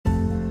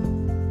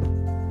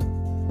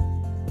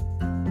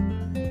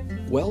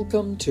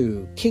Welcome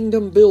to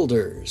Kingdom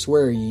Builders,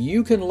 where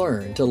you can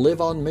learn to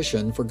live on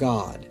mission for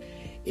God.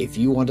 If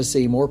you want to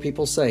see more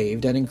people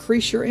saved and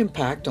increase your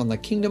impact on the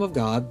kingdom of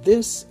God,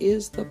 this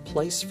is the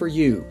place for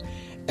you.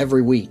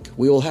 Every week,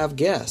 we will have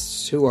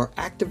guests who are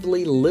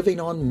actively living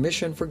on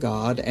mission for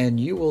God, and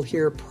you will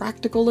hear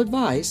practical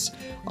advice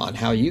on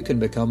how you can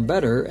become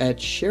better at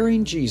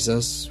sharing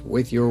Jesus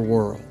with your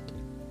world.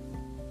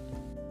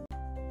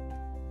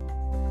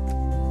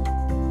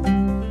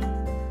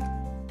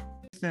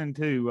 Listen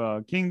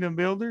to Kingdom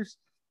Builders,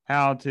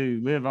 how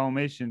to live on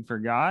mission for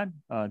God.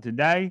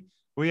 Today,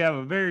 we have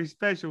a very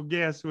special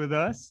guest with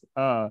us,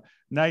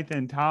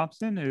 Nathan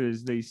Thompson, who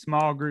is the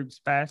small groups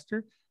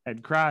pastor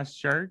at Christ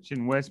Church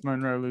in West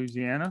Monroe,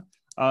 Louisiana.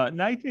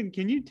 Nathan,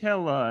 can you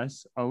tell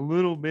us a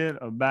little bit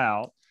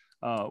about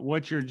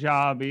what your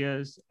job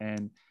is?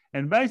 And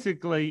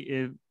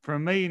basically,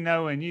 from me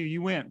knowing you,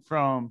 you went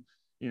from,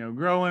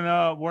 growing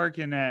up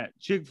working at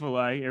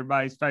Chick-fil-A,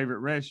 everybody's favorite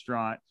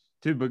restaurant,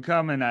 to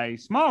becoming a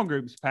small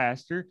groups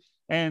pastor.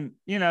 And,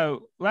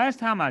 last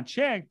time I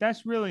checked,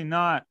 that's really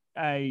not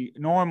a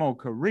normal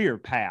career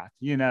path,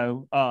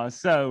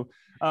 So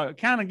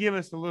kind of give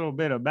us a little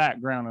bit of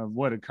background of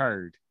what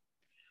occurred.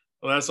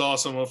 Well, that's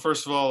awesome. Well,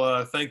 first of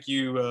all, thank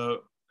you,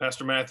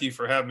 Pastor Matthew,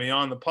 for having me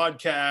on the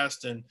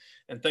podcast. And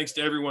thanks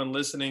to everyone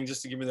listening,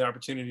 just to give me the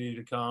opportunity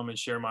to come and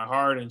share my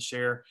heart and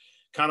share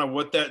kind of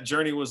what that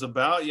journey was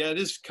about. Yeah, it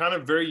is kind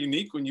of very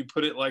unique when you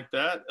put it like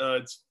that.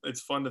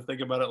 It's fun to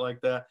think about it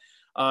like that.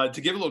 To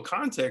give a little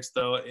context,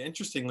 though,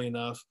 interestingly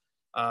enough,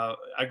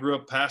 I grew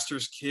up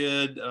pastor's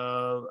kid.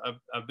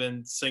 I've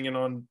been singing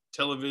on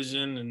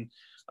television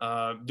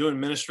and doing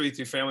ministry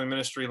through family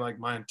ministry like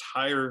my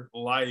entire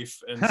life.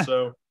 And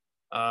so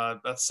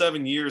about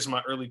 7 years in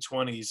my early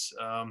 20s,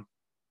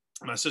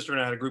 my sister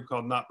and I had a group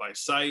called Not by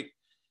Sight,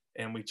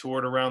 and we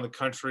toured around the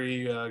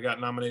country, got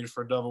nominated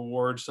for a Dove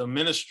Award. So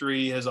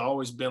ministry has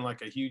always been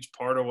like a huge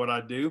part of what I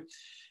do.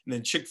 And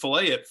then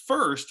Chick-fil-A at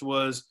first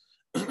was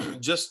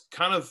just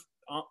kind of,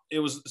 it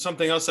was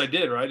something else I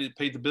did, right? It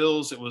paid the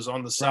bills. It was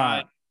on the side.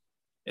 Right.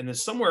 And then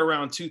somewhere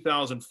around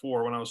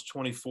 2004, when I was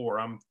 24,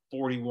 I'm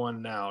 41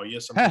 now.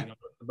 Yes, I'm thinking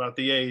about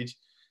the age,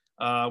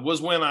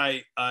 was when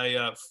I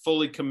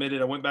fully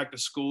committed. I went back to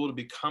school to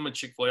become a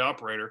Chick-fil-A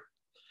operator.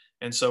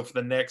 And so for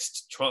the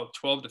next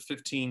 12 to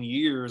 15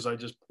 years, I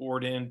just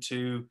poured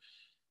into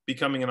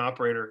becoming an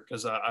operator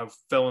because I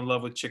fell in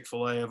love with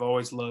Chick-fil-A. I've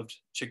always loved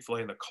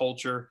Chick-fil-A and the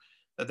culture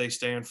that they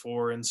stand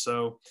for. And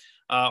so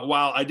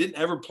while I didn't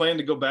ever plan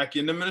to go back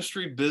into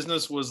ministry,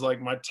 business was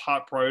like my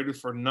top priority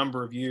for a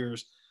number of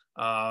years.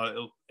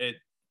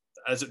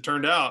 As it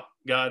turned out,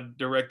 God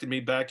directed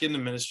me back into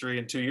ministry.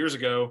 And 2 years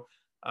ago,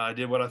 I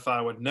did what I thought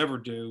I would never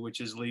do,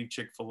 which is leave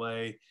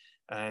Chick-fil-A.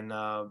 And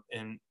God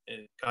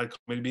called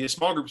me to be a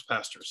small groups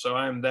pastor. So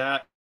I am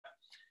that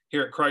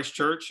here at Christ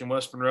Church in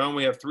West Monroe.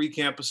 We have 3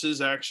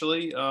 campuses,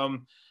 actually,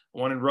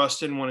 one in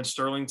Ruston, one in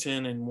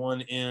Sterlington, and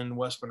one in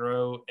West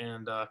Monroe.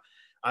 And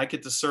I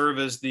get to serve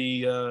as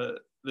the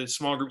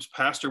small groups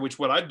pastor, which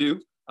what I do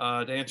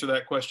to answer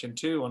that question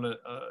too on a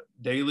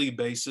daily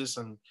basis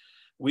and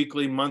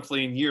weekly,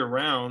 monthly, and year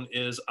round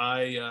is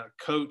I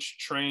coach,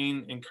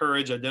 train,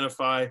 encourage,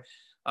 identify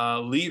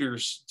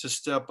leaders to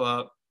step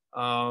up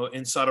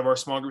inside of our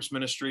small groups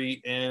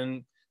ministry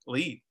and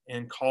lead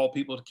and call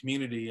people to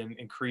community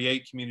and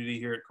create community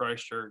here at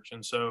Christ Church.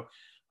 And so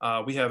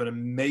we have an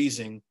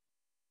amazing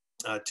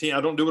team.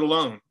 I don't do it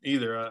alone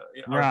either.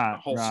 Our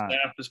whole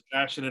staff is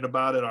passionate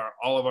about it.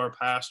 All of our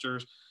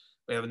pastors,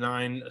 we have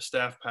 9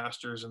 staff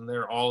pastors, and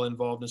they're all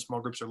involved in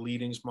small groups or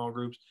leading small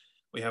groups.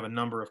 We have a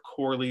number of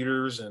core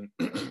leaders and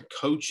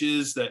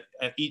coaches that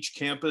at each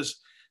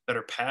campus that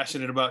are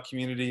passionate about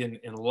community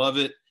and love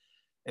it.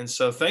 And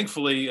so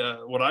thankfully,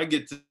 what I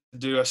get to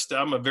do,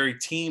 I'm a very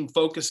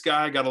team-focused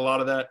guy. I got a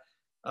lot of that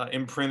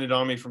imprinted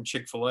on me from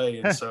Chick-fil-A.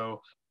 And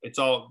so it's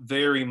all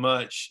very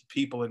much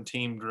people and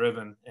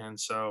team-driven. And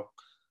so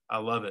I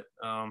love it.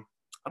 I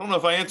don't know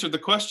if I answered the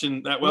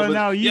question that well. Well,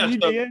 no, you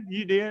did.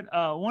 You did.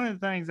 One of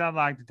the things I'd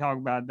like to talk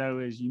about, though,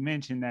 is you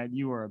mentioned that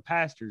you were a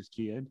pastor's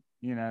kid,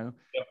 Yep.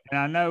 And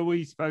I know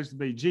we're supposed to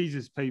be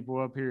Jesus people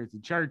up here at the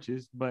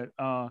churches, but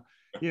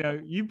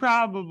you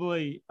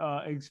probably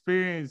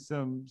experienced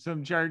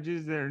some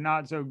churches that are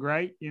not so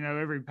great.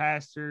 Every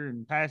pastor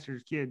and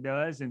pastor's kid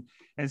does.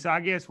 And so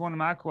I guess one of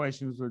my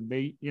questions would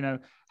be,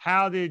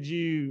 how did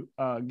you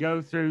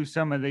go through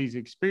some of these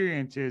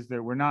experiences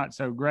that were not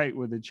so great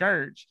with the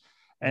church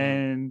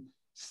and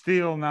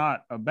still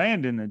not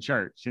abandon the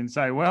church and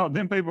say, well,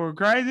 them people are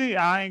crazy.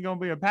 I ain't going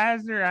to be a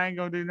pastor. I ain't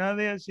going to do none of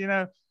this.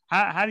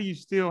 How do you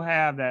still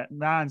have that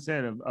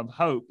mindset of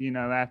hope,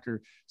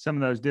 after some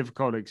of those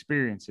difficult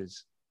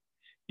experiences?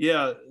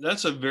 Yeah,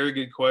 that's a very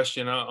good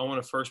question. I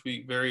want to first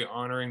be very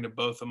honoring to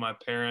both of my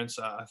parents.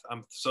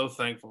 I'm so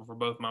thankful for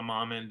both my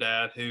mom and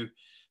dad, who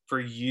for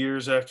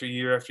years after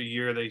year after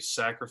year, they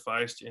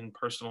sacrificed in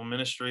personal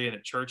ministry and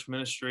at church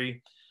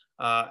ministry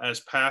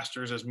as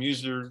pastors, as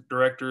music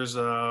directors.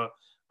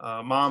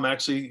 Mom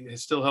actually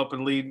is still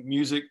helping lead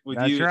music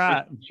with you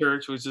at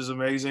church, which is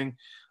amazing.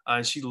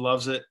 And she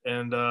loves it.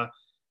 And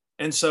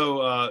And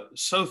so,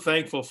 so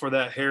thankful for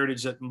that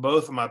heritage that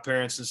both of my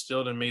parents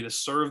instilled in me to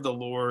serve the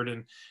Lord.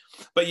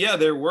 But yeah,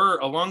 there were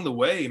along the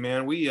way,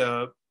 man, we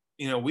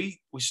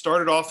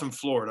started off in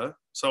Florida.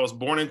 So I was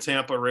born in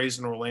Tampa, raised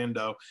in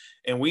Orlando,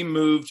 and we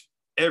moved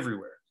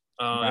everywhere.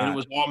 And it Right.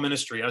 was all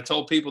ministry. I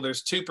told people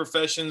there's two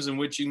professions in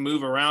which you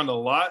move around a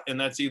lot, and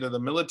that's either the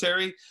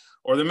military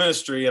or the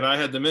ministry. And I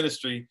had the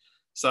ministry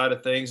side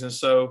of things. And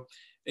so,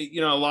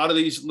 a lot of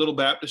these little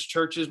Baptist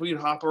churches we'd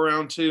hop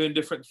around to in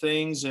different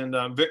things. And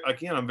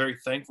again, I'm very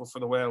thankful for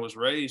the way I was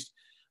raised.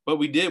 But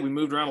we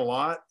moved around a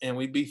lot, and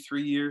we'd be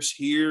 3 years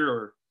here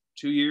or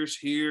 2 years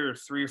here or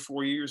 3 or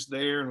 4 years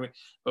there.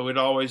 But we'd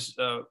always,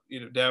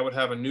 Dad would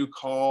have a new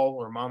call,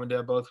 or Mom and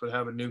Dad both would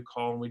have a new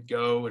call, and we'd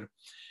go.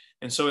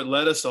 And so it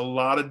led us a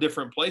lot of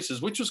different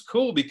places, which was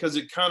cool because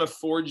it kind of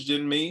forged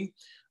in me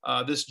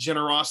this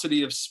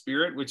generosity of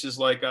spirit, which is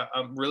like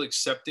I'm really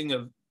accepting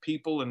of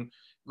people and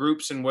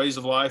groups and ways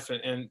of life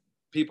and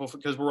people,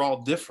 because we're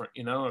all different,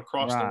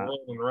 across the Right.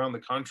 world and around the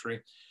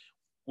country.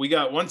 We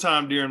got one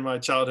time during my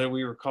childhood,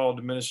 we were called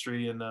to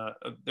ministry, and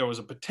there was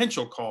a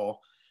potential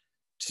call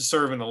to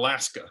serve in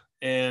Alaska.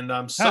 And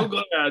I'm so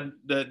glad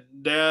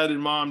that Dad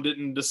and Mom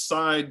didn't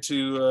decide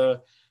to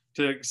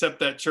accept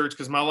that church,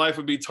 because my life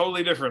would be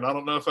totally different. I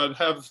don't know if I'd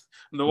have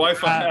the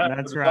wife I have,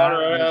 That's the right.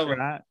 daughter I That's have. right.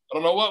 I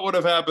don't know what would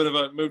have happened if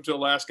I moved to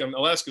Alaska.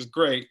 Alaska's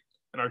great,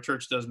 and our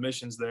church does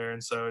missions there,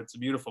 and so it's a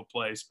beautiful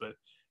place. But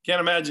can't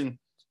imagine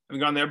having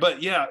gone there.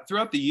 But yeah,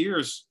 throughout the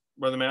years,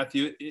 Brother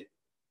Matthew,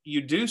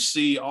 you do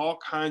see all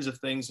kinds of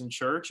things in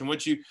church, and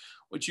what you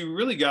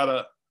really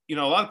gotta, a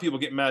lot of people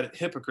get mad at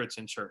hypocrites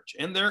in church,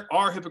 and there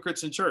are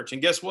hypocrites in church.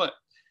 And guess what?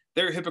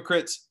 There are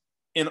hypocrites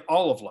in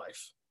all of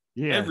life,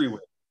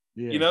 everywhere.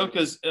 Yeah.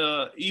 Because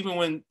even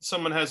when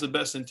someone has the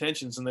best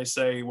intentions and they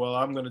say, well,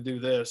 I'm going to do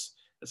this,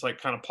 it's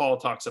like kind of Paul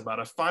talks about,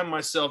 I find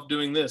myself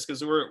doing this,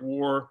 because we're at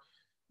war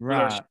with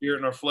our Right. spirit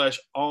and our flesh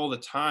all the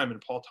time. And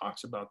Paul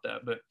talks about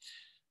that.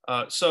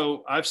 But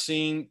so I've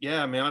seen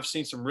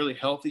some really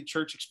healthy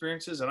church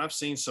experiences, and I've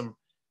seen some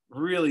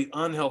really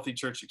unhealthy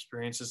church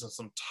experiences, and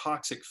some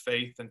toxic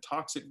faith and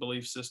toxic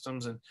belief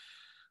systems,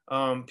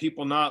 and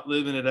people not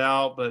living it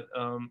out. But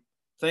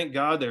thank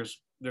God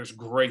there's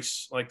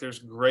grace, like there's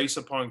grace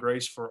upon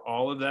grace for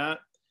all of that.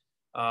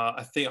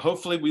 I think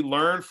hopefully we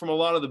learn from a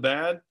lot of the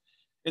bad.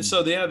 And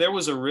so, yeah, there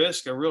was a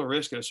real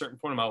risk at a certain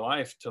point in my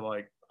life to,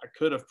 like, I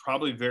could have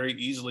probably very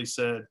easily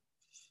said,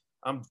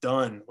 I'm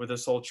done with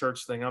this whole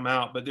church thing, I'm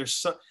out. But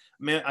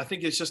I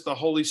think it's just the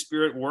Holy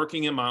Spirit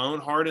working in my own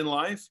heart and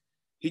life.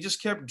 He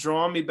just kept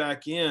drawing me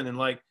back in, and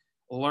like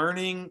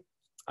learning.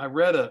 I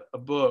read a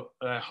book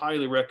that I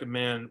highly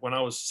recommend when I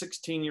was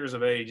 16 years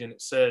of age, and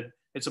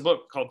it's a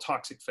book called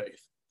Toxic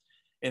Faith.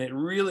 And it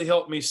really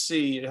helped me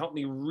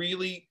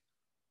really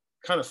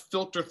kind of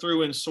filter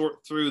through and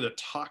sort through the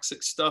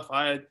toxic stuff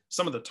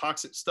some of the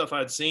toxic stuff I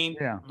had seen,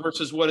 Yeah.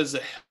 versus what is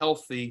the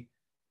healthy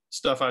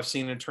stuff I've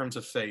seen in terms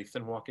of faith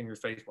and walking your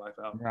faith life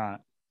out. Right.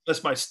 That's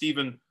by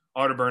Stephen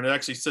Arterburn. It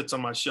actually sits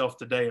on my shelf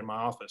today in my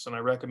office, and I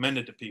recommend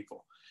it to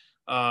people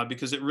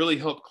because it really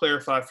helped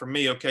clarify for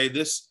me, okay,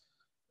 this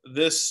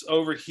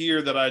over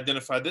here that I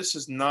identified, this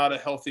is not a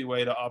healthy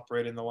way to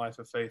operate in the life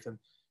of faith. And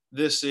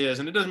this is,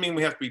 and it doesn't mean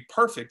we have to be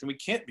perfect, and we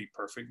can't be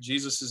perfect.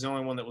 Jesus is the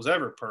only one that was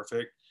ever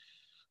perfect,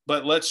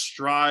 but let's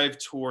strive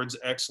towards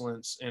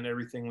excellence in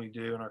everything we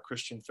do in our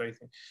Christian faith.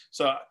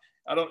 So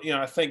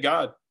I thank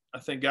God. I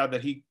thank God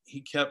that he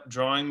kept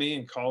drawing me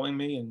and calling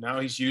me, and now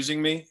he's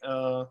using me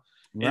in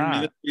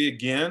ministry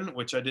again,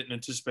 which I didn't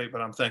anticipate,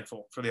 but I'm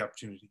thankful for the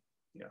opportunity.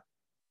 Yeah.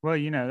 Well,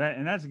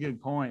 that's a good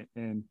point.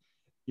 And,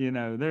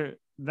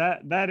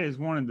 that is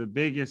one of the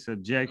biggest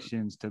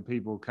objections to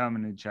people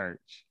coming to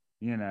church,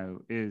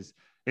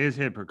 is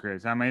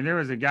hypocrites. I mean, there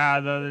was a guy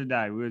the other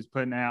day, we was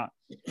putting out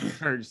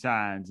church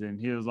signs, and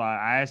he was like,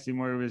 I asked him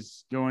where he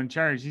was going to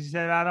church. He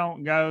said, I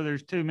don't go.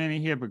 There's too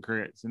many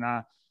hypocrites. And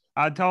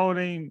I told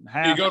him,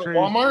 you go to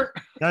Walmart?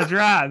 That's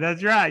right.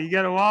 That's right. You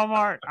go to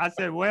Walmart. I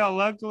said, well,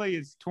 luckily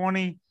it's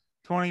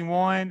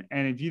 2021.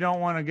 And if you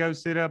don't want to go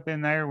sit up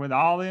in there with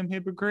all them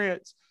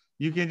hypocrites,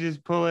 you can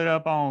just pull it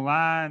up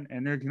online,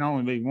 and there can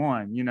only be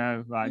one,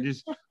 like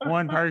just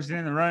one person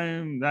in the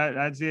room.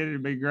 That's it.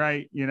 It'd be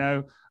great,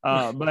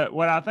 but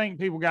what I think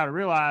people got to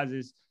realize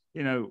is,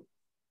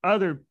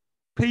 other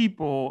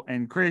people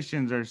and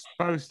Christians are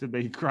supposed to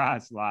be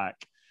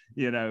Christ-like,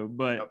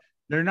 but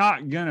they're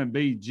not going to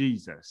be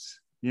Jesus,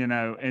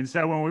 And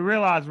so when we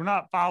realize we're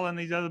not following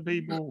these other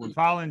people, we're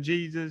following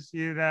Jesus,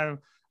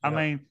 I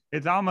mean,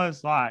 it's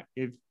almost like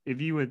if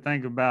you would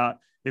think about,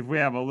 if we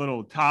have a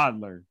little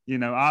toddler,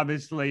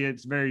 obviously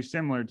it's very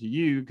similar to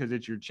you because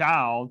it's your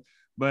child,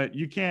 but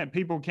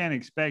people can't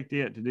expect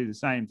it to do the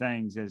same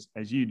things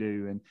as you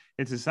do. And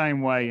it's the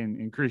same way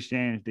in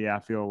Christianity, I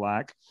feel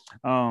like.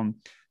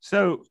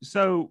 So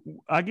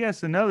I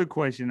guess another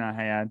question I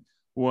had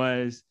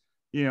was,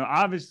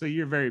 obviously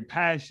you're very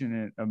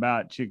passionate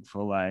about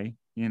Chick-fil-A,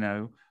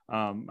 Fan.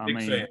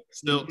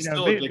 Still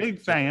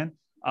big fan.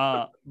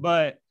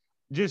 But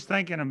just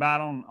thinking about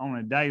on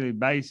a daily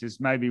basis,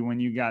 maybe when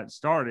you got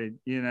started,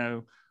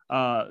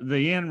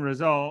 the end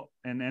result,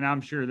 and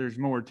I'm sure there's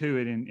more to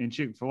it in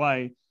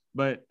Chick-fil-A,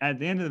 but at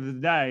the end of the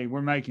day,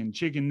 we're making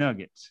chicken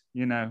nuggets,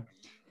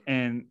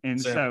 and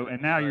so,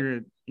 and now you're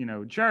at,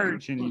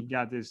 church, and you've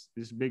got this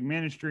big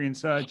ministry and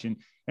such. And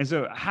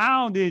so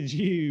how did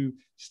you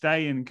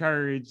stay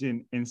encouraged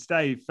and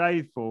stay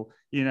faithful,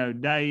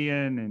 day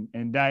in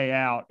and day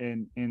out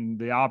in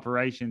the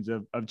operations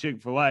of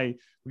Chick-fil-A?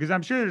 Because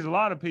I'm sure there's a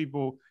lot of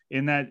people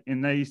in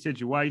these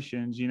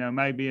situations,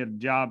 maybe at a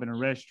job in a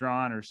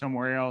restaurant or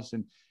somewhere else,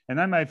 and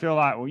they may feel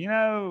like,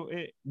 well,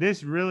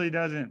 this really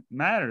doesn't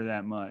matter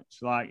that much.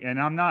 Like, and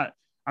I'm not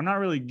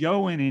really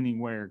going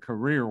anywhere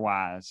career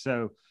wise.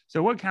 So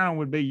what kind of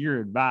would be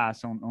your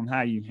advice on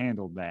how you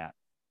handled that?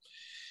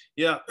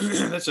 Yeah,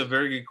 that's a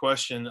very good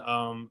question.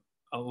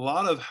 A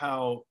lot of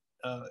how,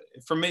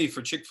 for me,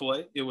 for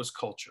Chick-fil-A, it was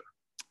culture.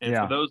 And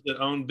for those that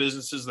own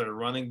businesses, that are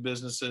running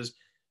businesses,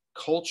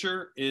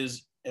 culture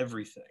is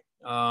everything.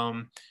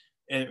 And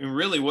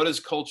really, what does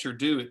culture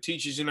do? It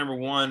teaches you, number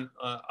one,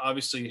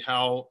 obviously,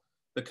 how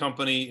the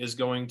company is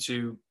going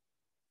to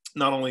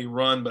not only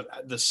run, but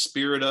the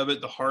spirit of it,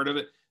 the heart of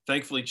it.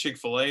 Thankfully,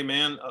 Chick-fil-A,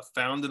 man,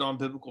 founded on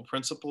biblical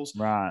principles,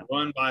 right,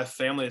 run by a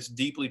family that's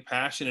deeply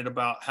passionate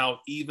about how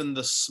even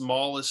the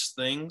smallest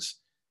things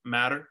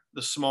matter,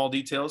 the small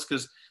details,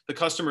 because the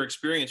customer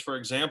experience, for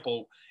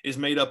example, is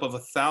made up of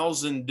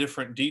 1,000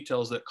 different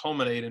details that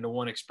culminate into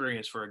one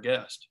experience for a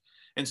guest.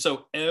 And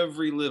so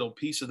every little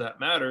piece of that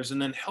matters.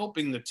 And then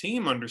helping the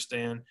team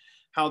understand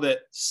how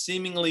that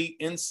seemingly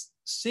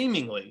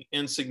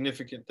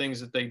insignificant things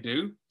that they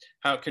do,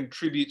 how it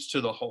contributes to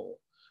the whole.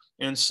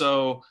 And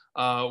so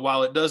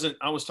while it doesn't,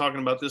 I was talking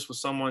about this with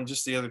someone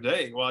just the other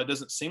day, while it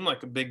doesn't seem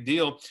like a big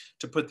deal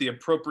to put the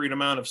appropriate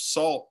amount of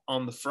salt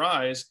on the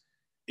fries,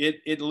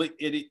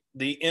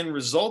 the end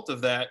result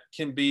of that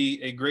can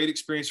be a great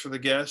experience for the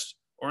guest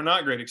or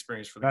not great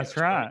experience for the guest.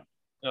 That's right.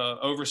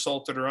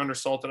 Oversalted or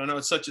undersalted. I know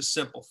it's such a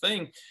simple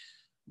thing,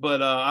 but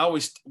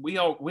we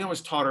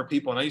always taught our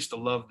people, and I used to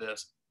love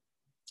this.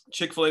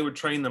 Chick-fil-A would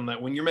train them that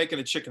when you're making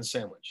a chicken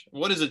sandwich,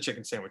 what is a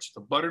chicken sandwich? It's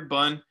a buttered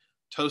bun,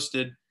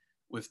 toasted,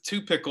 with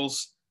 2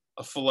 pickles,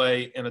 a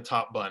filet, and a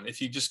top bun. If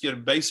you just get a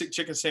basic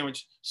chicken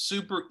sandwich,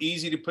 super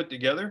easy to put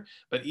together.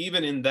 But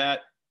even in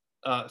that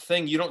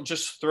thing, you don't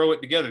just throw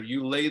it together.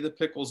 You lay the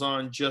pickles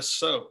on just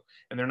so,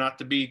 and they're not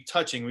to be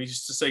touching. We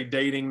used to say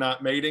dating,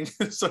 not mating.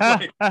 So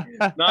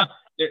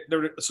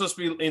they're supposed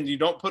to be, and you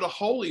don't put a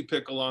holy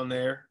pickle on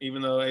there,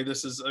 even though, hey,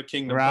 this is a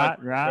kingdom.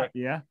 Right.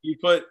 Yeah. You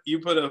put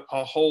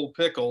a whole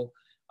pickle,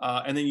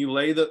 and then you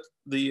lay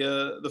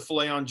the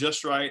filet on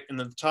just right, and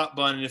the top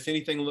bun. And if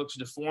anything looks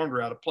deformed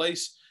or out of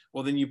place,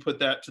 well, then you put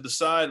that to the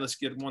side. Let's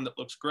get one that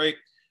looks great.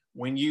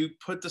 When you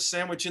put the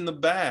sandwich in the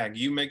bag,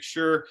 you make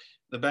sure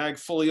the bag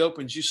fully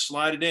opens. You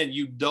slide it in.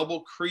 You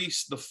double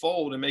crease the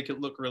fold and make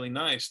it look really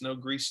nice. No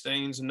grease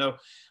stains and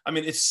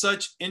it's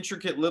such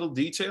intricate little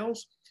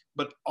details,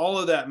 but all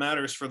of that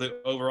matters for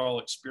the overall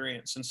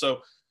experience. And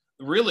so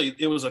really,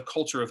 it was a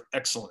culture of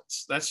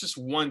excellence. That's just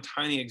one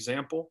tiny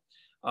example.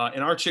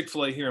 In our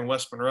Chick-fil-A here in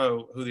West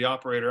Monroe, who the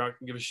operator, I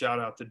can give a shout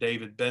out to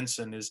David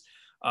Benson,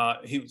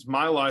 he was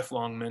my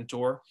lifelong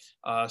mentor,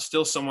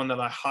 still someone that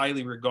I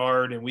highly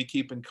regard, and we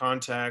keep in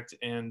contact.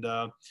 And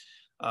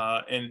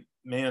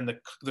man,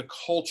 the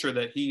culture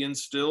that he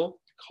instilled,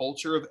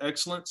 culture of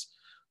excellence.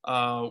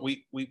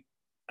 We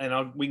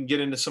can get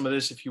into some of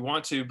this if you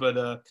want to,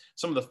 but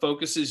some of the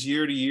focuses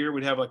year to year,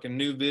 we'd have like a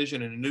new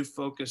vision and a new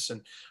focus,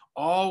 and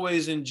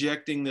always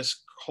injecting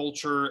this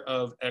culture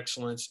of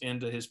excellence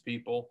into his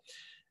people.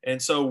 And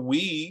so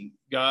we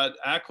got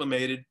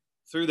acclimated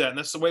through that. And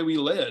that's the way we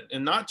led,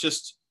 and not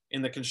just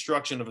in the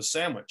construction of a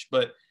sandwich,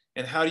 but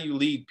in how do you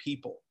lead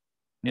people,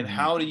 and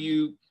how do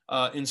you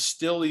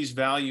instill these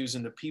values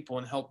into people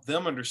and help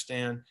them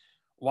understand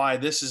why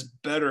this is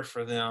better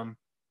for them.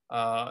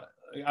 I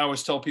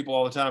always tell people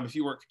all the time, if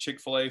you work at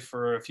Chick-fil-A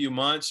for a few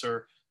months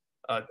or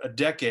a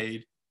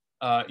decade,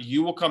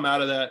 you will come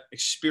out of that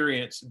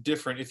experience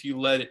different if you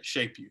let it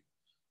shape you.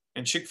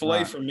 And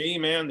Chick-fil-A, for me,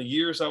 man, the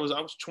years I was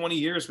 20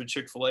 years with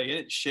Chick-fil-A, and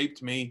it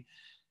shaped me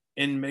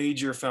in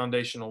major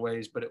foundational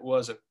ways, but it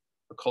was a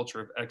culture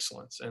of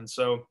excellence. And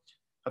so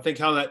I think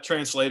how that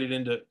translated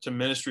into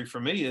ministry for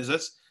me is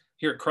that's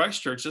here at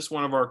Christ Church, that's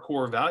one of our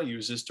core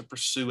values, is to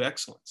pursue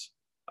excellence.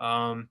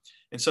 And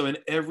so in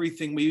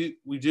everything we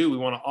do, we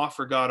want to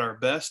offer God our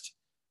best.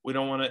 We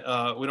don't want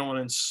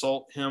to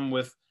insult him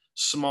with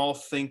small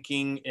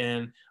thinking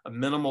and a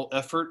minimal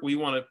effort. We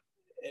want to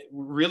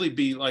really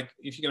be like,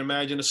 if you can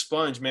imagine a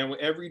sponge, man,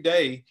 every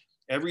day,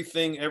 every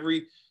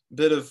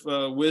bit of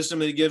wisdom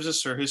that he gives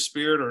us, or his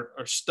spirit,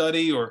 or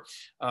study, or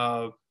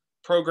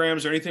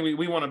programs, or anything,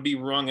 we want to be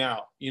wrung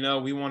out.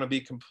 We want to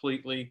be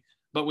completely,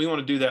 but we want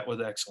to do that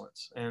with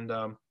excellence. And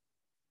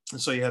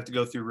so you have to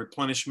go through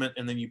replenishment,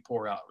 and then you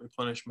pour out,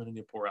 replenishment, and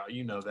you pour out.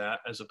 You know that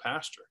as a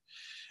pastor.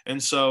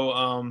 And so,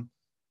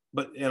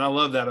 and I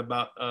love that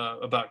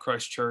about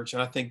Christ Church.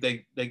 And I think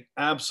they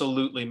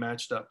absolutely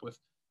matched up with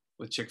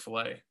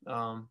Chick-fil-A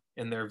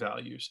and their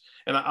values.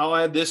 And I'll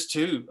add this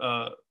too,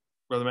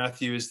 Brother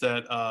Matthew, is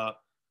that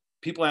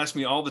people ask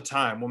me all the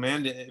time, well,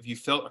 man, have you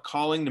felt a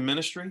calling to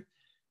ministry?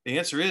 The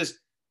answer is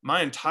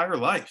my entire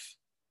life.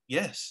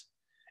 Yes.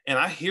 And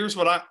here's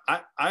what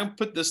I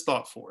put this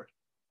thought forward.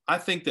 I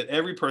think that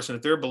every person,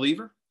 if they're a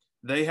believer,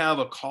 they have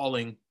a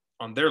calling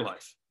on their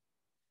life.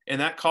 And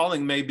that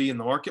calling may be in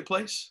the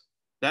marketplace.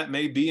 That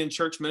may be in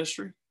church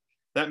ministry.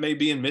 That may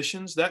be in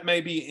missions. That may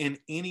be in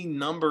any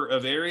number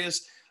of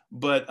areas.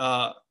 But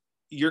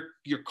your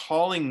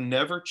calling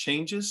never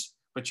changes,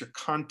 but your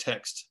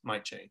context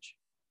might change.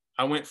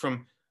 I went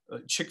from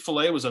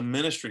Chick-fil-A was a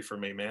ministry for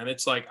me, man.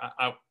 It's like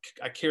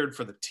I cared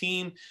for the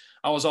team.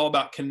 I was all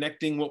about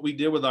connecting what we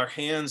did with our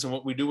hands and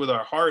what we do with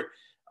our heart,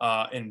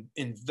 and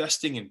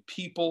investing in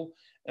people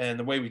and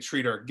the way we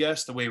treat our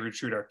guests, the way we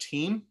treat our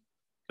team,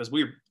 because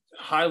we're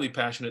highly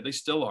passionate. They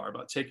still are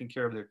about taking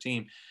care of their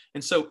team.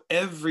 And so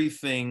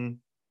everything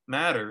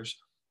matters.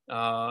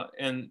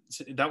 And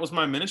that was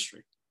my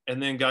ministry.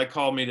 And then God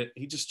called me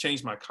he just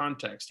changed my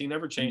context. He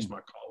never changed my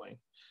calling.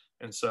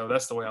 And so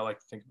that's the way I like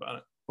to think about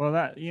it. Well,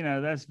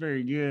 that's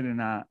very good.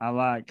 And I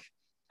like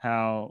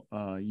how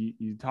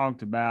you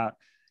talked about,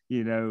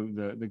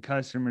 the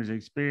customer's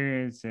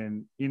experience.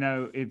 And,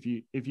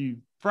 if you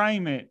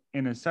frame it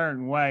in a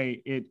certain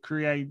way, it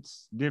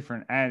creates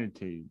different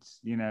attitudes.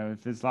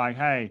 If it's like,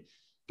 hey,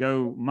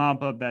 go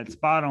mop up that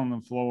spot on the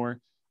floor,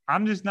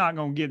 I'm just not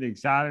going to get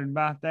excited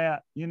about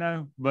that,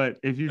 but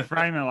if you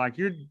frame it like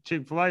your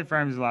Chick-fil-A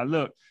frames, like,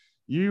 look,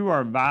 you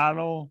are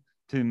vital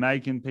to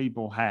making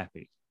people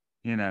happy.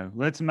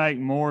 Let's make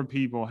more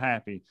people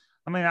happy.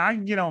 I mean, I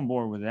can get on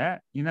board with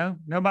that.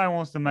 Nobody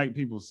wants to make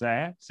people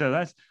sad. So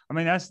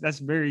that's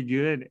very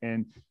good.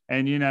 And,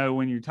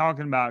 when you're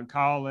talking about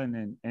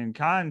calling and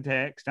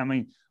context, I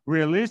mean,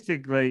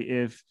 realistically,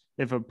 if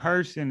a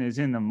person is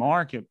in the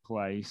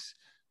marketplace,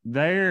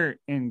 they're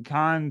in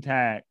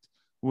contact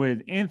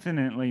with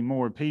infinitely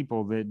more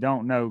people that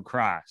don't know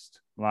Christ,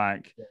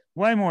 like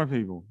way more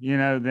people,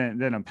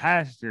 than a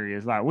pastor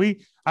is. Like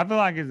I feel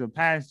like as a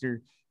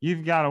pastor,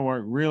 you've got to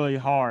work really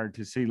hard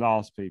to see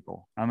lost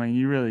people. I mean,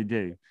 you really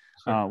do.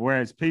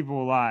 Whereas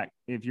people, like,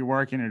 if you're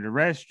working at a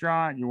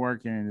restaurant, you're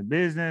working in a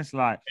business,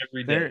 like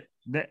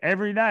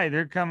every day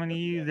they're coming to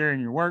you, they're in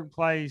your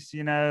workplace,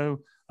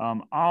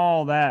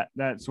 all that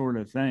sort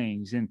of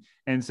things.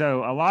 And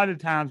so a lot of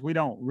times we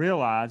don't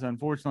realize,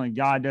 unfortunately,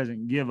 God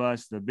doesn't give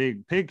us the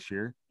big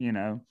picture,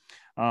 and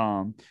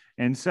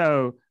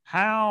so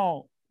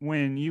how,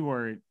 when you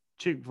were at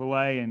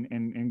Chick-fil-A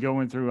and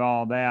going through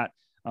all that,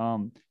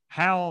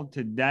 how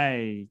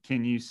today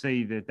can you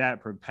see that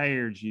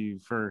prepares you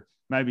for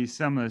maybe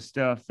some of the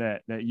stuff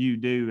that you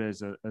do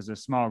as a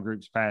small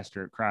groups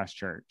pastor at Christ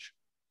Church?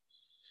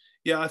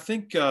 Yeah, I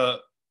think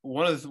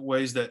one of the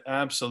ways that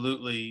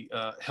absolutely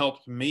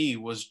helped me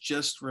was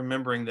just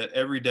remembering that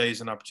every day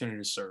is an opportunity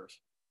to serve.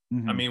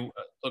 Mm-hmm. I mean,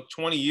 look,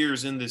 20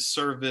 years in this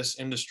service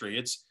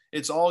industry,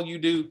 it's all you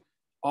do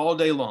all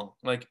day long.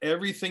 Like,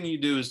 everything you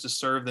do is to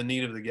serve the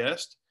need of the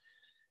guest.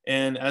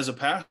 And as a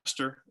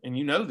pastor, and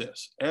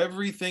this,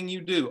 everything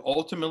you do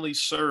ultimately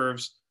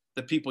serves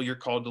the people you're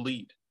called to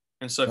lead.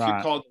 And so if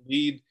you're called to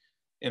lead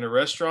in a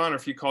restaurant, or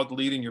if you're called to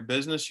lead in your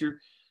business,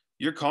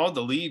 you're called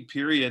to lead,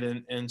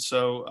 period. And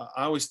so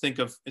I always think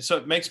so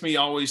it makes me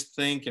always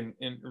think and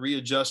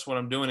readjust what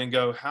I'm doing and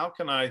go, how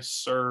can I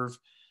serve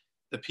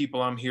the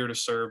people I'm here to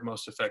serve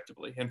most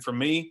effectively? And for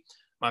me,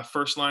 my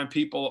first line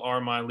people are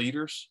my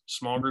leaders,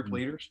 small group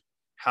leaders.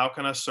 How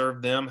can I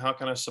serve them? How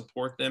can I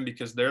support them?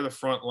 Because they're the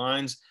front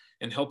lines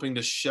in helping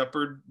to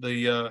shepherd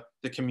the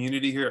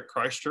community here at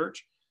Christ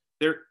Church.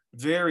 They're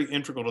very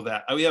integral to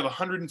that. We have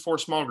 104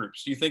 small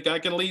groups. Do you think I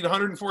can lead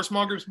 104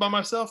 small groups by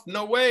myself?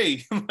 No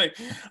way.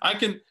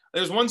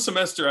 There's one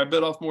semester I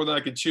bit off more than I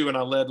could chew, and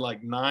I led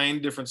like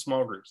 9 different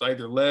small groups. I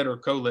either led or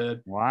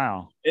co-led.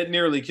 Wow. It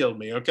nearly killed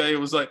me. Okay. It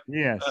was like,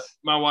 yes.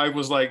 My wife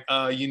was like,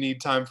 you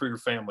need time for your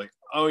family.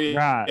 Oh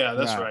yeah. Yeah,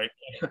 that's right.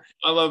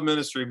 I love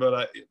ministry,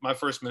 but my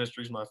first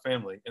ministry is my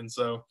family. And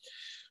so,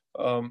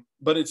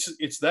 but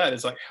it's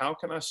like, how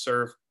can I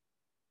serve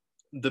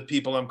the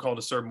people I'm called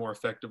to serve more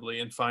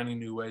effectively, and finding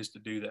new ways to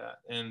do that,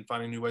 and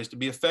finding new ways to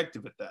be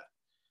effective at that.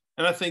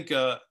 And I think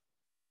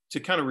to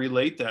kind of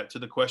relate that to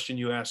the question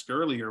you asked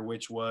earlier,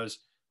 which was,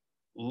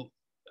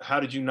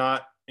 how did you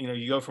not,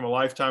 you go from a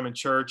lifetime in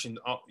church and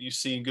you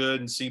see good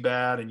and see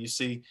bad, and you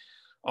see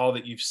all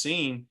that you've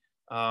seen.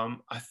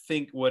 I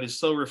think what is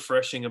so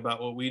refreshing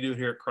about what we do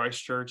here at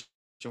Christ Church,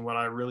 and what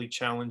I really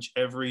challenge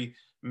every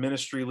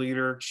ministry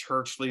leader,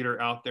 church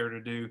leader out there to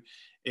do,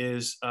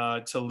 is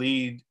to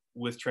lead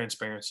with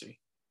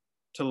transparency,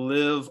 to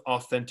live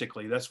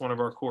authentically. That's one of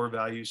our core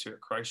values here at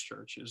Christ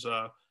Church, is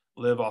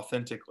live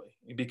authentically,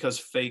 because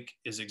fake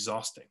is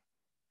exhausting.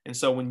 And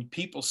so when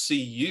people see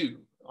you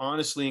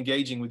honestly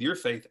engaging with your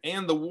faith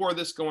and the war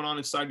that's going on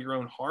inside your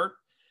own heart,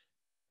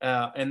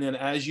 and then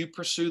as you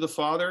pursue the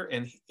Father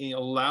and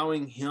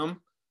allowing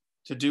him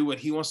to do what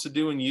he wants to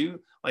do in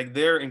you, like,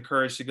 they're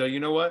encouraged to go,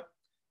 you know what?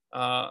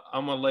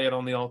 I'm going to lay it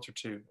on the altar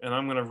too. And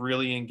I'm going to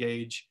really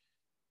engage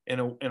in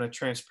a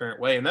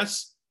transparent way. And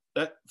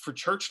that for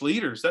church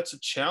leaders, that's a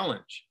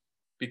challenge,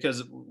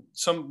 because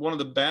one of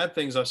the bad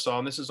things I saw,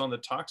 and this is on the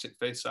toxic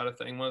faith side of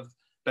thing, one of the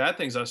bad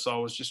things I saw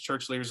was just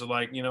church leaders are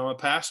like, a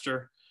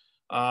pastor,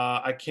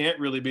 I can't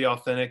really be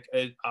authentic.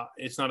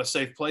 It's not a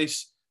safe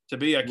place to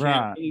be. I can't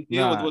Right. really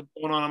deal with Right. what's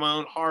going on in my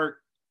own heart,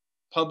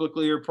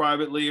 publicly or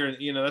privately, or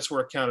that's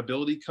where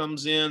accountability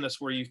comes in.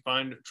 That's where you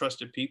find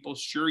trusted people.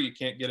 Sure, you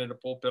can't get in a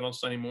pulpit on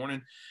Sunday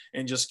morning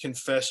and just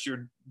confess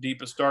your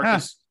deepest,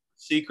 darkest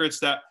secrets.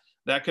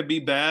 That could be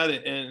bad,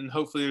 and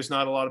hopefully there's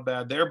not a lot of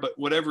bad there. But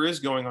whatever is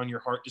going on in your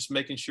heart, just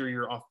making sure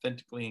you're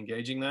authentically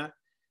engaging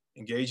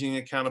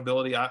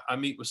accountability. I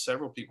meet with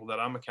several people that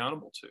I'm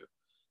accountable to,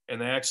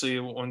 and they actually,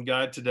 one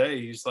guy today,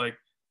 he's like,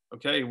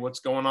 okay, what's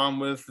going on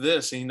with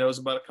this? And he knows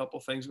about a couple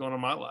of things going on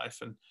in my life,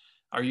 and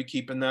are you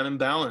keeping that in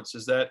balance?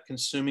 Is that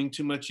consuming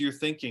too much of your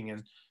thinking?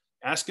 And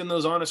asking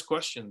those honest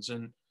questions.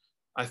 And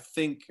I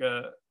think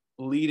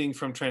leading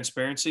from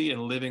transparency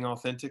and living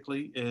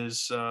authentically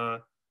is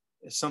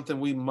something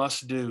we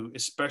must do,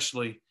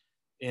 especially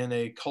in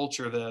a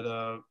culture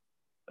that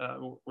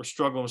we're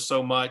struggling with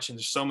so much, and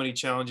there's so many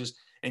challenges.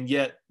 And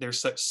yet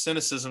there's such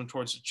cynicism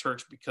towards the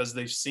church because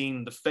they've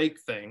seen the fake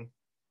thing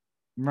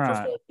for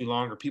far too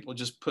long, or people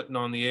just putting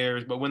on the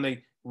airs. But when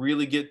they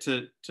really get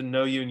to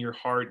know you in your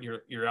heart,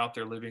 you're out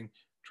there living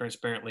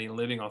transparently and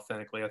living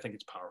authentically, I think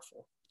it's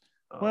powerful.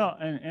 Well,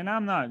 and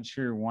I'm not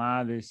sure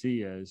why this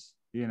is,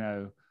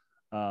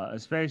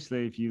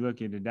 especially if you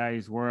look at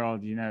today's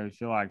world, you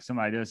feel like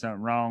somebody does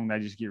something wrong, they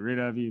just get rid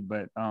of you.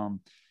 But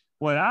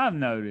what I've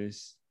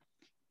noticed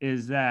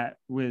is that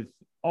with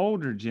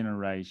older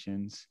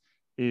generations,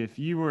 if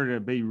you were to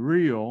be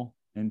real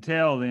and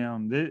tell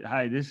them that,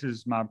 hey, this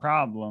is my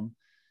problem,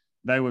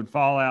 they would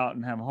fall out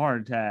and have a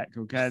heart attack.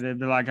 Okay. They'd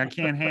be like, I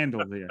can't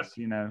handle this,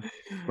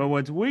 But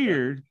what's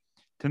weird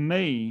to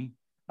me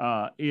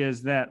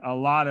is that a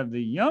lot of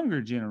the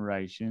younger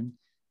generation,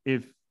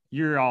 if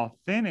you're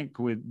authentic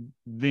with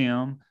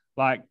them,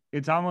 like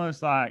it's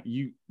almost like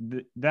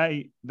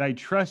they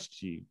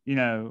trust you,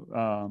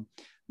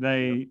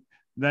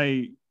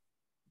 they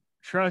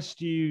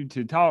trust you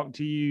to talk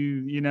to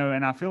you,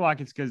 and I feel like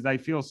it's because they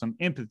feel some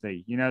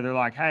empathy, they're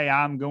like, hey,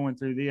 I'm going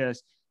through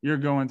this, you're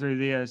going through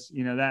this,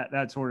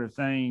 that sort of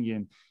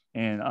thing.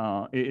 And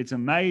it's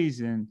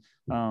amazing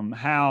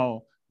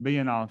how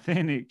being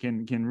authentic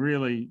can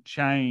really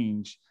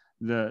change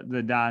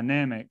the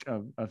dynamic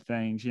of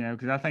things,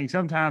 because I think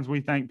sometimes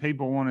we think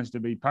people want us to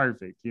be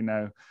perfect,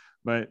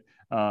 but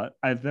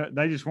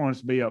they just want us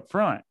to be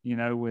upfront,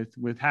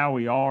 with how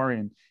we are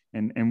and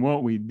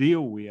what we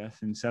deal with.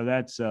 And so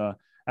that's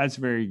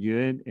very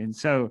good. And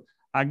so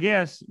I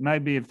guess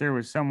maybe if there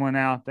was someone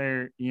out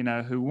there,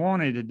 who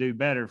wanted to do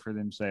better for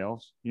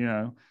themselves,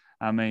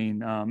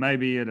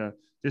 maybe at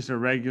just a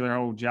regular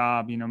old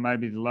job,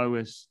 maybe the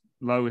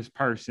lowest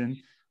person,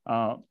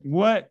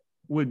 what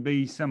would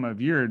be some of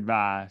your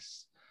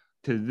advice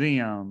to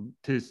them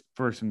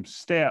for some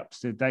steps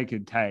that they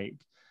could take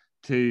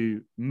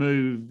to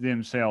move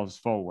themselves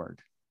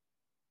forward?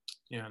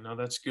 Yeah, no,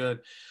 that's good.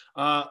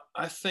 I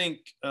think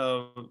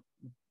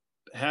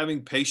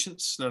having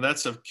patience. Now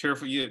that's a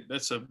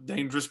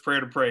dangerous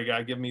prayer to pray.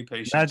 God, give me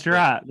patience. That's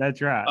right. That's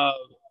right.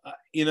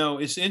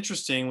 It's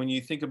interesting when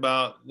you think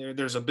about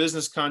there's a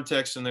business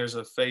context and there's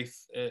a faith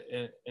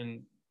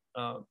and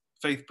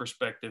faith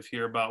perspective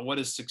here about what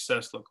does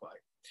success look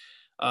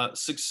like.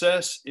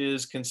 Success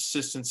is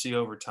consistency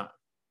over time.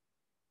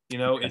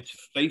 Okay.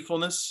 It's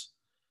faithfulness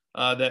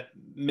that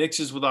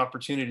mixes with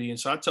opportunity. And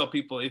so I tell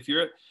people, I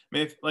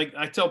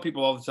tell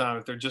people all the time,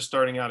 if they're just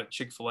starting out at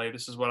Chick-fil-A,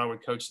 this is what I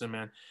would coach them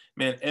in.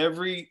 Man,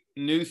 every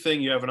new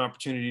thing you have an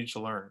opportunity to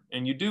learn.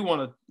 And you do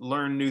want to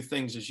learn new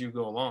things as you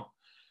go along.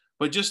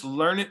 But just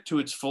learn it to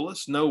its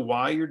fullest, know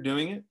why you're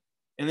doing it,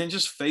 and then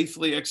just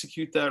faithfully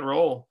execute that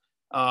role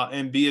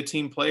and be a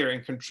team player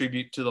and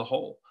contribute to the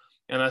whole.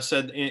 And I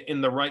said,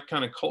 in the right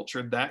kind of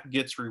culture, that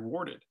gets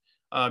rewarded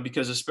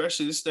because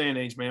especially this day and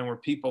age, man, where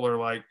people are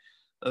like,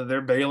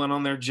 they're bailing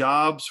on their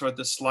jobs for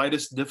the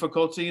slightest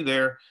difficulty.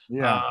 They're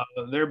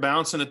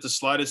bouncing at the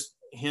slightest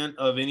hint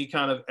of any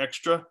kind of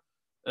extra,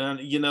 and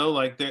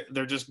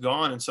they're just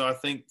gone. And so I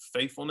think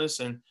faithfulness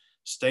and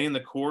staying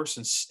the course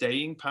and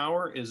staying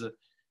power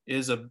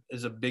is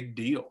a big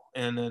deal.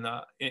 And then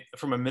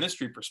from a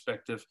ministry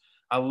perspective,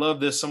 I love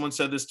this. Someone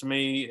said this to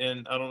me,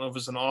 and I don't know if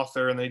it's an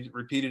author, and they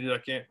repeated it. I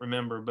can't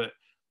remember, but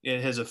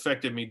it has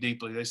affected me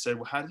deeply. They said,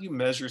 well, how do you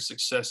measure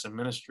success in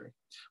ministry?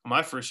 Well,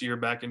 my first year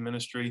back in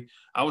ministry,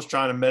 I was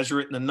trying to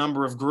measure it in the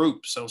number of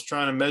groups. I was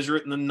trying to measure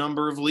it in the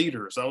number of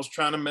leaders. I was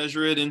trying to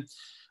measure it in,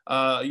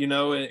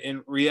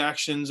 in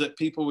reactions that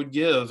people would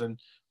give. And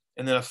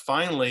then I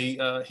finally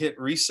hit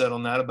reset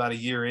on that about a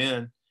year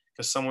in,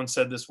 because someone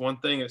said this one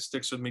thing that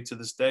sticks with me to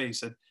this day. He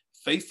said,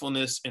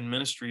 faithfulness in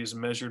ministry is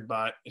measured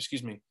by,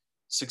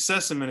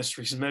 success in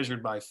ministry is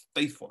measured by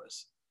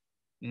faithfulness,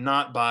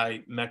 not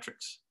by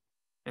metrics.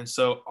 And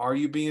so are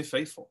you being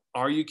faithful?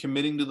 Are you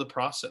committing to the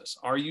process?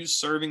 Are you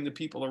serving the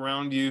people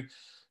around you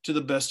to the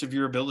best of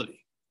your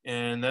ability?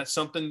 And that's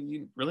something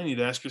you really need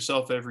to ask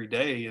yourself every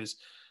day is,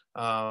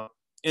 are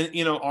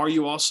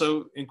you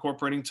also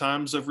incorporating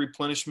times of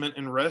replenishment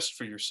and rest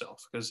for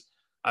yourself? Because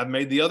I've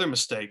made the other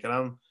mistake, and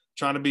I'm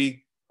trying to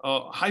be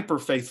hyper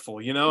faithful,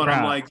 and I'm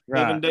Right, like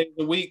 7 right. days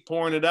a week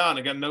pouring it out, and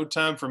I got no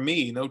time for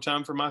me, no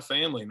time for my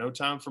family, no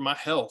time for my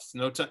health,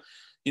 no time,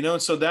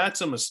 and so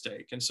that's a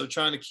mistake. And so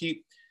trying to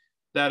keep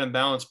that in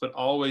balance, but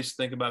always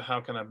think about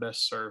how can I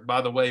best serve. By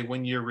the way,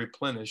 when you're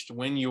replenished,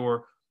 when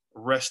you're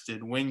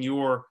rested, when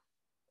you're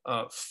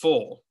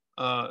full,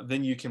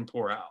 then you can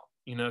pour out.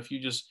 If you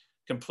just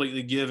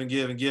completely give and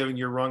give and give, and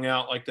you're wrung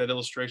out, like that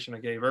illustration I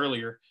gave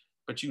earlier,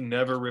 but you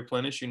never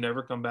replenish, you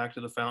never come back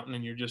to the fountain,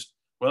 and you're just,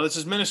 well, this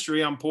is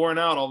ministry, I'm pouring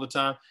out all the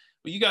time.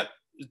 Well,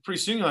 pretty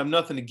soon you'll have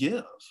nothing to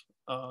give,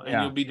 and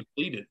Yeah. you'll be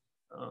depleted.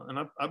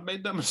 And I've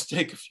made that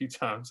mistake a few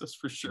times, that's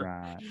for sure.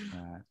 Right,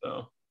 right.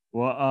 So,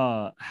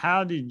 Well,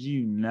 how did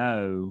you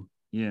know,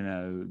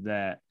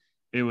 that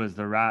it was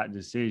the right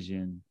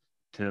decision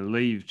to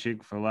leave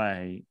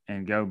Chick-fil-A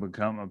and go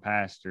become a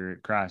pastor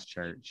at Christ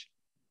Church?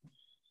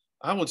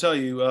 I will tell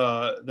you,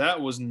 that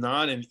was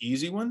not an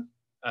easy one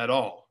at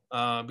all,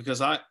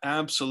 because I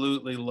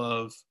absolutely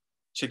love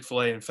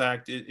Chick-fil-A. In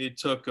fact, it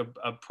took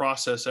a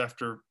process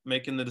after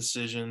making the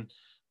decision.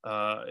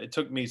 It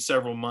took me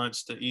several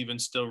months to even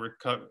still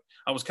recover.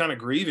 I was kind of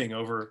grieving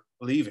over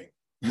leaving.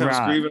 I was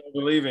Right. grieving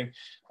over leaving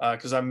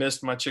because I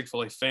missed my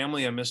Chick-fil-A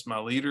family. I missed my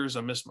leaders.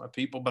 I missed my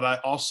people. But I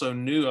also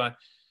knew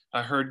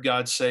I heard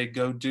God say,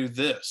 go do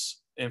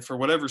this. And for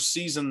whatever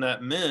season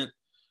that meant,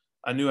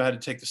 I knew I had to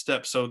take the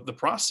steps. So the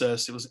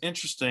process, it was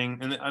interesting.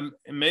 And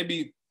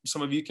maybe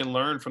some of you can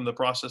learn from the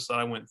process that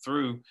I went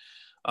through.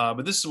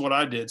 But this is what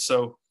I did.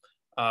 So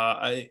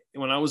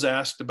when I was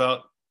asked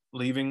about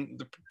leaving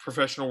the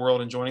professional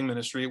world and joining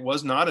ministry, it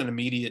was not an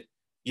immediate,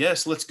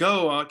 yes, let's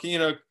go.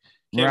 Can't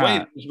wait.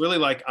 Right. It was really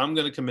like, I'm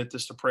going to commit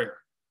this to prayer.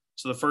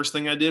 So the first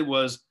thing I did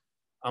was,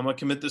 I'm going to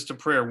commit this to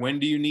prayer. When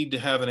do you need to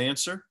have an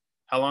answer?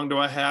 How long do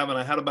I have? And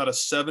I had about a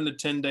 7 to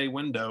 10 day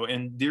window.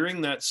 And during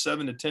that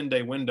 7 to 10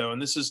 day window,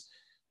 and this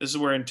is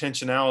where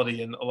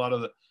intentionality and a lot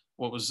of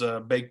what was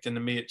baked into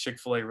me at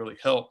Chick-fil-A really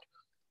helped.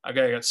 I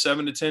got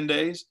 7 to 10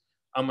 days.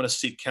 I'm going to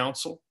seek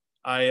counsel.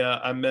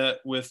 I met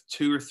with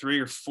 2 or 3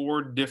 or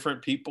 4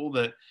 different people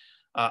that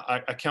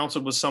I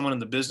counseled with someone in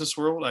the business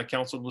world. I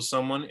counseled with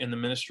someone in the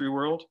ministry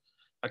world.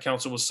 I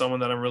counseled with someone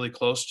that I'm really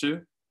close to,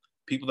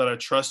 people that I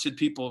trusted,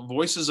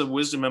 voices of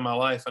wisdom in my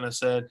life. And I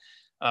said,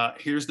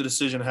 here's the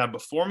decision I have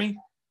before me.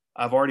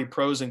 I've already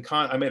pros and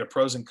cons. I made a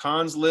pros and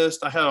cons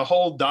list. I had a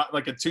whole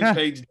like a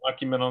 2-page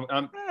document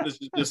on. This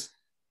is just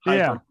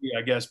hyper,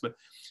 I guess, but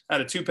I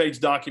had a 2-page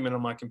document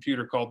on my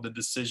computer called The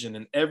Decision,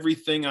 and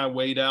everything I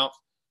weighed out.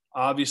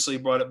 Obviously,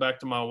 brought it back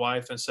to my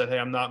wife and said, "Hey,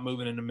 I'm not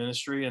moving into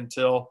ministry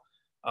until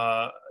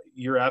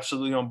you're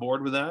absolutely on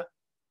board with that."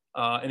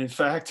 And in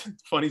fact,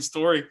 funny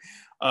story,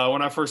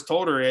 when I first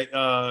told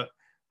her,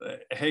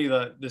 "Hey,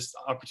 this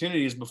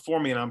opportunity is before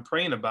me, and I'm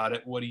praying about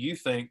it. What do you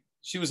think?"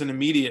 She was an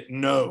immediate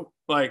no.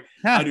 Like,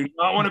 I do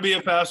not want to be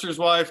a pastor's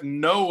wife.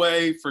 No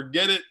way.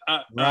 Forget it.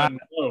 Right.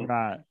 No.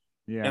 Right.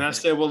 Yeah. And I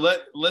said, well,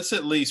 let's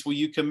at least, will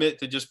you commit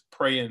to just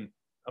praying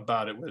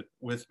about it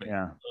with me?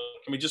 Yeah.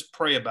 Can we just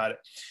pray about it?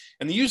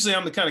 And usually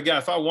I'm the kind of guy,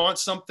 if I want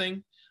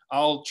something,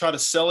 I'll try to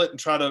sell it and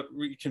try to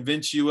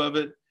convince you of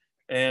it.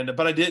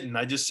 But I didn't.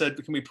 I just said,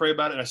 can we pray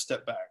about it? And I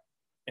stepped back.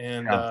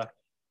 And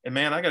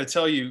man, I got to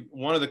tell you,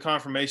 one of the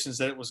confirmations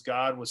that it was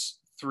God was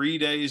 3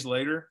 days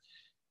later.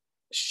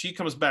 She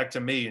comes back to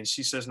me and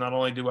she says, not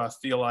only do I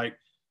feel like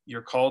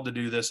you're called to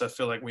do this, I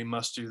feel like we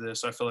must do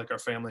this. I feel like our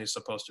family is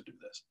supposed to do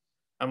this.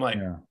 I'm like,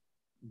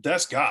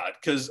 that's God.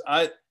 Because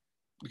right.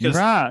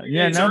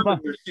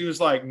 Earlier, she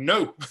was like,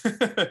 no.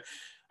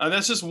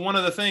 That's just one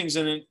of the things.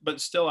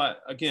 But still,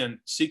 again,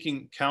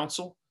 seeking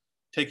counsel,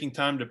 taking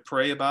time to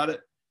pray about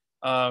it.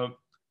 I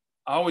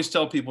always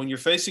tell people, when you're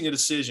facing a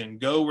decision,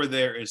 go where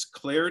there is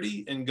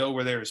clarity and go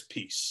where there is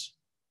peace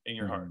in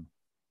your heart.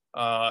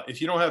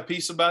 If you don't have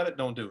peace about it,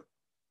 don't do it.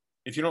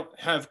 If you don't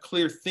have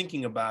clear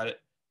thinking about it,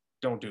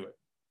 don't do it.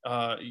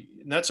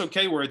 And that's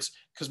okay, where it's,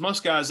 because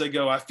most guys, they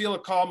go, I feel a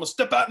call, I'm gonna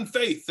step out in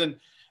faith. And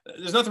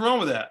there's nothing wrong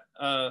with that.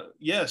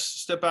 Yes,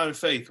 step out in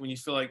faith when you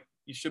feel like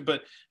you should,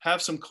 but have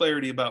some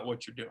clarity about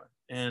what you're doing.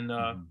 And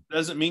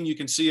doesn't mean you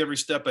can see every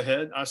step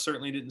ahead. I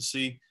certainly didn't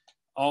see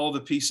all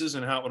the pieces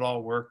and how it would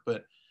all work,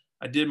 but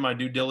I did my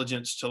due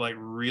diligence to like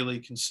really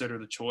consider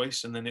the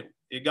choice. And then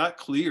it got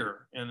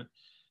clear.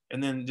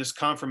 And then just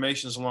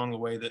confirmations along the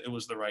way that it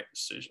was the right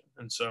decision.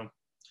 And so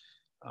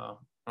I don't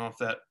know if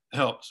that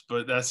helps,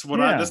 but that's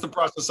that's the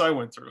process I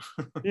went through.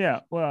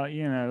 Yeah. Well,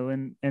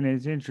 and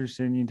it's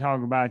interesting. You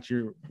talk about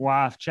your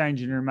wife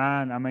changing her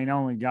mind. I mean,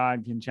 only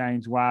God can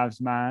change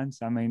wives' minds.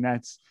 I mean,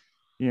 that's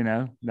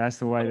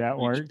the way that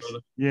works,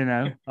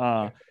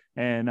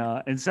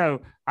 and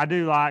so I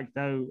do like,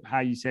 though,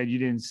 how you said you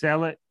didn't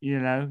sell it.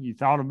 You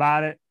thought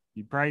about it,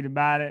 you prayed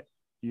about it,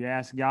 you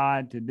asked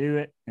God to do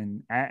it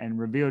and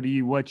reveal to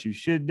you what you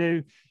should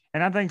do.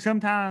 And I think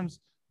sometimes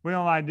we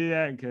don't like to do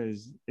that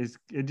because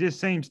it just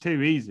seems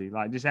too easy.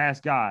 Like, just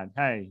ask God,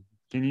 hey,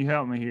 can you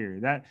help me here?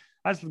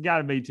 That's got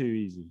to be too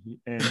easy.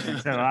 And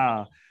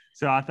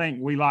so I think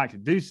we like to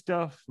do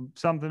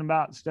something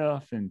about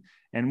stuff.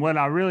 And what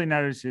I really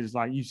noticed is,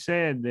 like you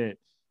said, that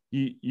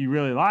you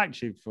really like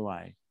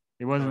Chick-fil-A.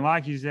 It wasn't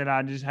like you said,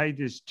 I just hate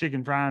this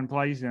chicken frying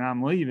place and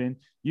I'm leaving.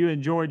 You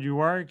enjoyed your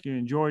work, you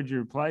enjoyed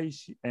your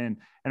place. And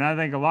I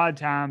think a lot of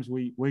times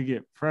we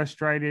get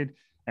frustrated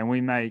and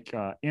we make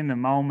in the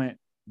moment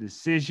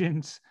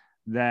decisions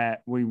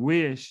that we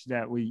wish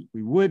that we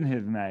wouldn't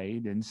have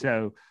made. And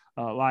so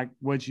like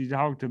what you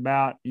talked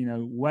about,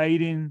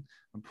 waiting,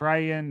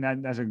 praying,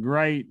 that's a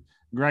great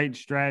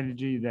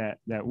strategy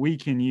that we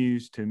can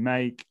use to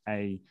make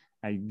a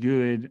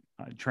good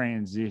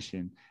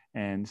transition.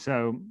 And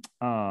so,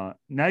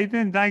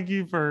 Nathan, thank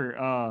you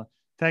for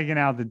taking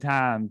out the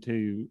time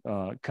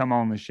to come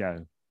on the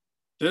show.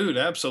 Dude,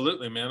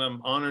 absolutely, man.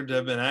 I'm honored to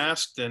have been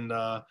asked. And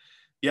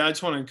yeah, I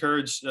just want to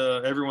encourage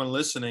everyone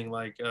listening,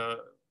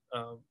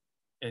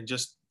 and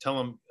just tell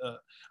them,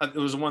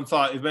 there was one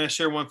thought. May I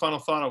share one final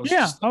thought?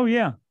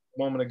 A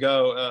moment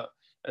ago,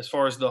 as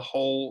far as the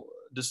whole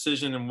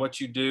decision and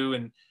what you do,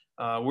 and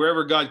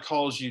wherever God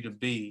calls you to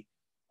be,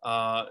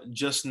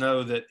 just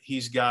know that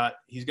he's got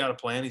a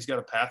plan. He's got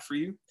a path for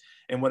you.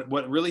 And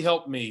what really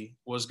helped me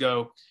was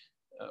go,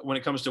 when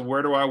it comes to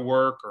where do I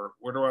work or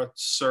where do I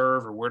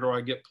serve or where do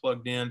I get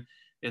plugged in,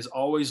 is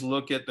always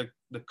look at the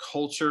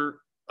culture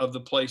of the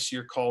place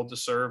you're called to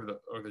serve,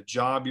 or the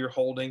job you're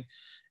holding.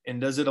 And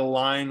does it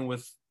align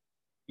with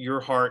your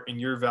heart and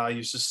your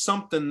values? There's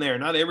something there.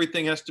 Not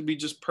everything has to be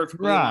just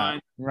perfectly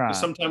aligned. Right.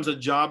 Sometimes a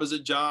job is a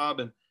job,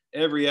 and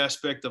every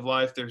aspect of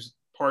life, there's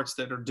parts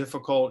that are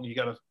difficult and you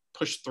got to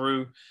push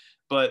through.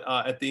 But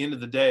at the end of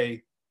the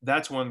day,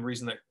 that's one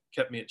reason that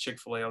kept me at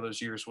Chick-fil-A all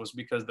those years, was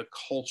because the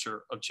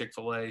culture of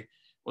Chick-fil-A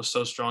was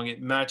so strong.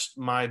 It matched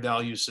my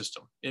value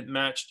system. It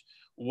matched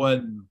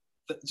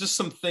just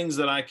some things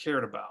that I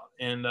cared about.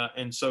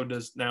 And so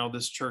does now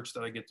this church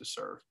that I get to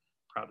serve.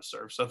 Proud to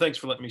serve. So thanks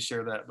for letting me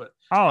share that. But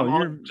I'm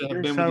honored to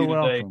have been with you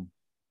today,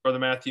 Brother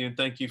Matthew, and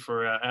thank you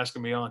for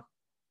asking me on.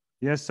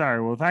 Yes,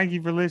 sir. Well, thank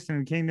you for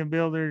listening to Kingdom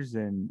Builders,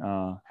 and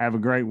have a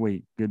great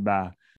week. Goodbye.